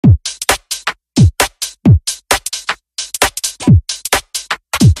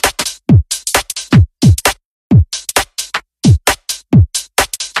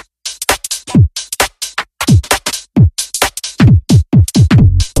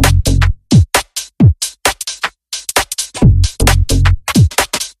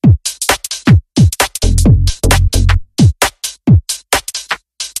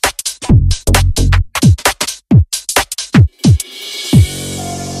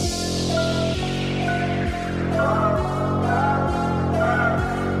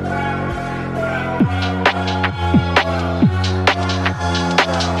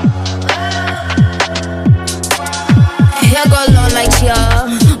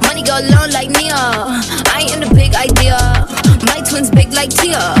like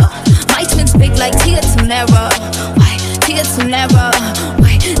Tia. My twins big like Tia Tamera. Why? Tia Tamera.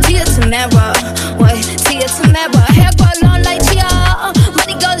 Why? Tia Tamera. Why? Tia Tamera. Hair go long like Tia.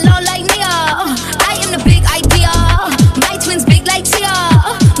 Money go long like Nia. I am the big idea. My twins big like Tia.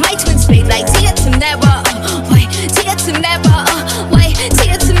 My twins big like Tia Tamera. Why? Tia Tamera. Why?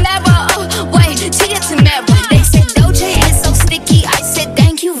 Tia Tamera. Why? Tia Tamera. They said Doja is so sticky. I said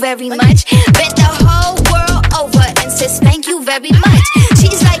thank you very much. Bet the whole world over and says thank you very much.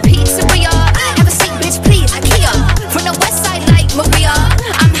 She's like pizzeria. Have a seat, bitch, please. IKEA. From the west side like Maria.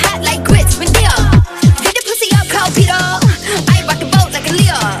 I'm hot like grits, Medea. Get the pussy up, call Peter. I rock the boat like a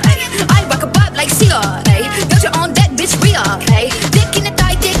Leah. I rock a bob like Sia. Doja on that bitch Rhea. Dick in the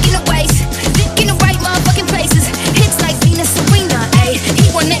thigh, dick in the waist. Dick in the right motherfucking places. Hits like Venus Serena. He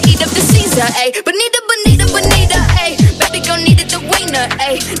wanna eat up the Caesar. Bonita, bonita, bonita. Baby girl needed the wiener.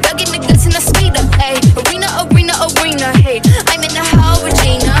 Dug in the guts and the speeder. Arena, arena, arena. I'm in the hall,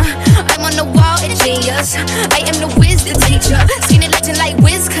 Regina. I'm on the wall at Genius. I am the whiz, the teacher. Skinny legend like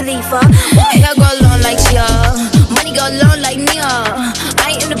Wiz Khalifa. Hair go long like Sia. Money go long like Nia.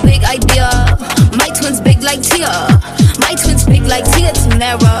 I am the big idea. My twins big like Tia. My twins big like Tia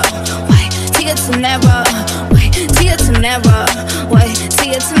Tamera. Why? Tia Tamera. Why? Tia Tamera. Why?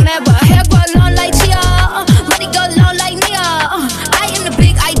 Tia Tamera. Hair go long like Tia.